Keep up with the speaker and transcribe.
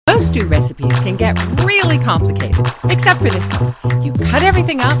Most stew recipes can get really complicated, except for this one. You cut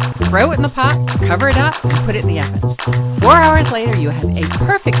everything up, throw it in the pot, cover it up, and put it in the oven. 4 hours later, you have a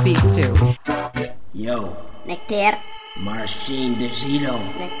perfect beef stew. Yo. Nectar. Machine de Zito.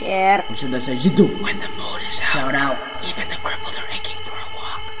 Nectar. What should I say? Zito. When the mood is out. Shout out. Even the crippled are aching for a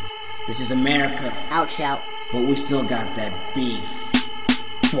walk. This is America. Out shout. But we still got that beef.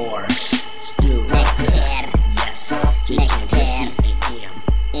 Borscht. Stew. Nectar. Yes. Jcam. Jcam.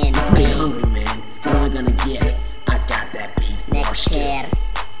 In I'm pretty hungry, man. What am I gonna get? I got that beef. Borscht stew. Nectar.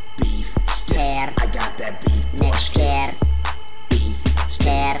 Beef stew. I got that beef. Borscht Nectar. beef stew.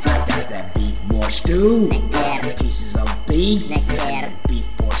 I got that beef Borscht stew. Nectar. Pieces of beef. Nectar. And the beef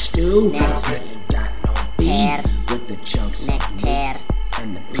Borscht stew. Nectar. I ain't got no beef with the chunks of meat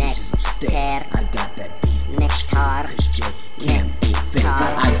and the pieces of steak. I got that beef Borscht stew. Cause Jcam ain't fake.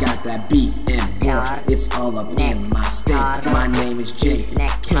 I got that beef and borscht. It's all up in my steak. My name is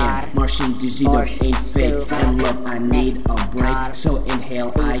Jcam. Marching de Zito ain't fake. And look, I need a break. So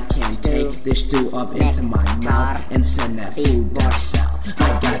inhale, I can take this stew up into my mouth and send that food down south.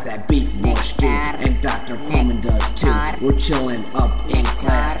 I got that beef Borscht stew, and Dr. Coleman does too. We're chilling up in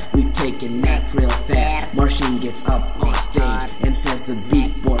class. We taking naps real fast. Marching gets up on stage and says the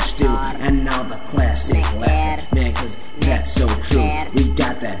beef Borscht stew, and now the class is laughing, man, cause that's so true. We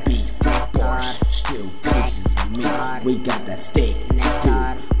got that beef Borscht stew, pieces of meat. We got that steak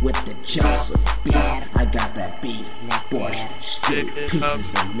stew with the chunks of beef. I got that beef Borscht stew,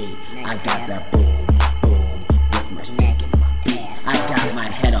 pieces of meat. I got that boom, boom with my steak and my beef. I got my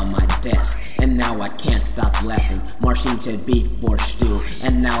head on my desk, and now I can't stop laughing. Marcin said beef Borscht stew,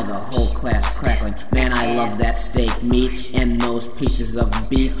 and now the whole class crackling. Man, I love that steak meat and those pieces of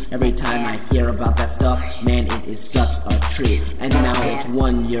beef. Every time I hear about that stuff, man, it is such a treat. And now it's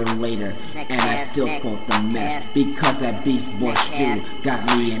 1 year later, and I still quote the mess, because that beef Borscht stew got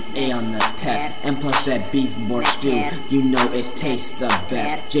me an A on the test. And plus that beef Borscht stew, you know it tastes the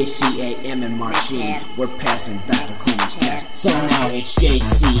best. Jcam and Marcin, we're passing Dr. Coleman's test. So now it's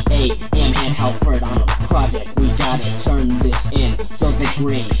Jcam and Halford on a project. We gotta turn this in so the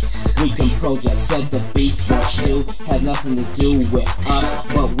brains we can project. Said the beef Borscht stew had nothing to do with us,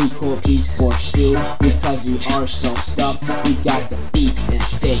 but we call beef Borscht stew because you are so stuffed. We got the beef and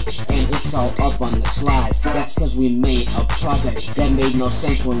steak, and it's all up on the slide. That's cause we made a project that made no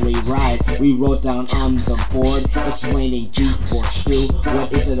sense when we ride. We wrote down on the board explaining beef Borscht stew.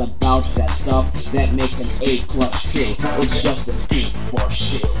 What is it about that stuff that makes an A+ true? It's just a beef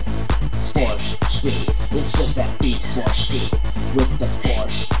Borscht stew. Borscht stew. It's just that beef Borscht stew with the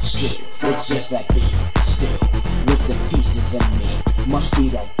Borscht stew. It's just that beef stew with the pieces of meat. Must be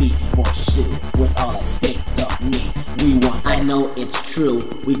that beef Borscht stew with all that steaked up meat. We want. I know it's true.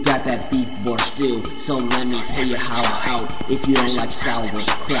 We got that beef Borscht stew. So let me hear you howl out if you don't like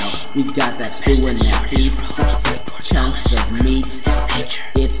sauerkraut. We got that stew and that beef, chunks of meat.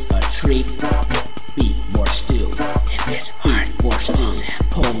 It's a treat. Beef Borscht stew. Beef Borscht stew.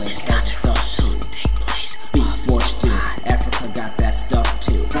 Poland got stuff too. Beef Borscht stew. Africa got that stuff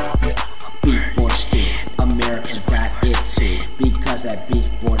too. Beef Borscht stew. America got it too. Because that beef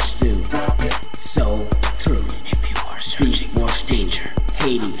Borscht stew. So true. If you are searching beef Borscht stew.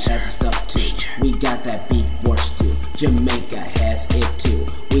 Haiti has the stuff too. We got that beef Borscht stew. Jamaica has it too.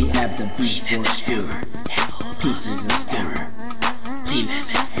 We have the beef Borscht stew. Pieces of stew. Beef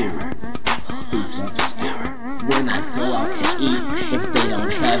stew. Beefs of stew. When I go out to eat, if they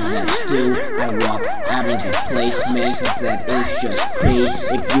don't have that stew, I walk out of the place, man, cause that is just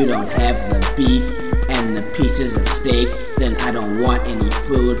crazy. If you don't have the beef and the pieces of steak, then I don't want any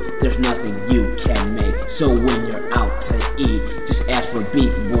food. There's nothing you can make. So when you're out to eat, just ask for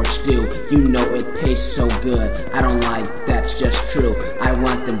beef Borscht stew. You know it tastes so good. I don't lie, that's just true. I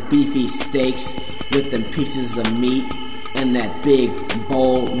want them beefy steaks with them pieces of meat. And that big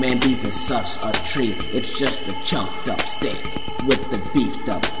bowl, man, beef is such a treat. It's just a chunked up steak with the beefed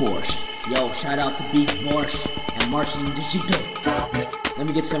up borscht. Yo, shout out to beef Borscht and Marcin de Zito. Let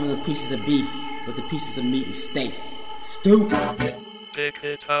me get some of the pieces of beef with the pieces of meat and steak. Stupid. Pick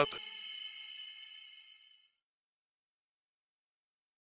it up.